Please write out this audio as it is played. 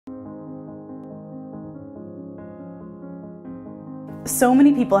So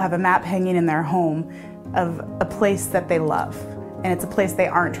many people have a map hanging in their home of a place that they love, and it's a place they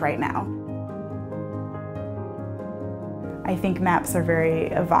aren't right now. I think maps are very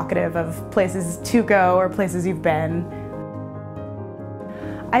evocative of places to go or places you've been.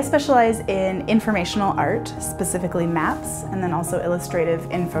 I specialize in informational art, specifically maps, and then also illustrative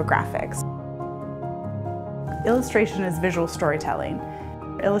infographics. Illustration is visual storytelling.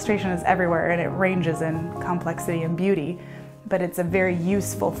 Illustration is everywhere and it ranges in complexity and beauty, but it's a very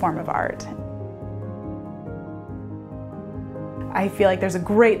useful form of art. I feel like there's a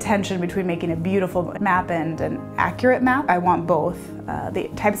great tension between making a beautiful map and an accurate map. I want both. The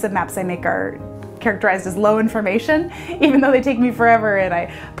types of maps I make are characterized as low information. Even though they take me forever and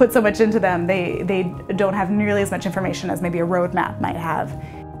I put so much into them, they don't have nearly as much information as maybe a road map might have.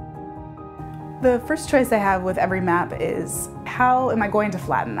 The first choice I have with every map is, how am I going to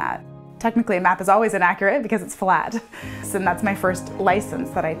flatten that? Technically, a map is always inaccurate because it's flat. And that's my first license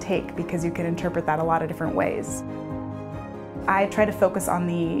that I take, because you can interpret that a lot of different ways. I try to focus on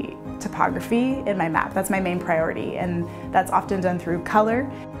the topography in my map. That's my main priority, and that's often done through color.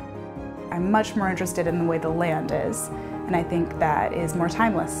 I'm much more interested in the way the land is, and I think that is more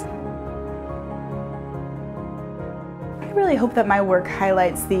timeless. I really hope that my work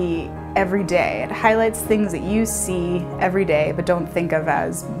highlights the everyday. It highlights things that you see every day but don't think of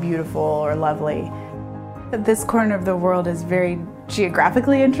as beautiful or lovely. This corner of the world is very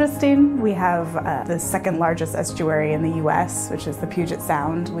geographically interesting. We have the second largest estuary in the US, which is the Puget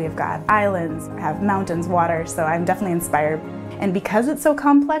Sound. We've got islands, we have mountains, water, so I'm definitely inspired. And because it's so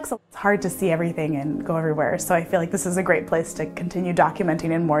complex, it's hard to see everything and go everywhere, so I feel like this is a great place to continue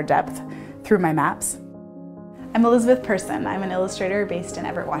documenting in more depth through my maps. I'm Elizabeth Person. I'm an illustrator based in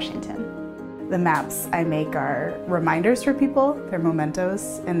Everett, Washington. The maps I make are reminders for people, they're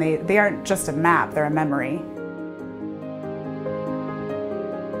mementos, and they aren't just a map, they're a memory.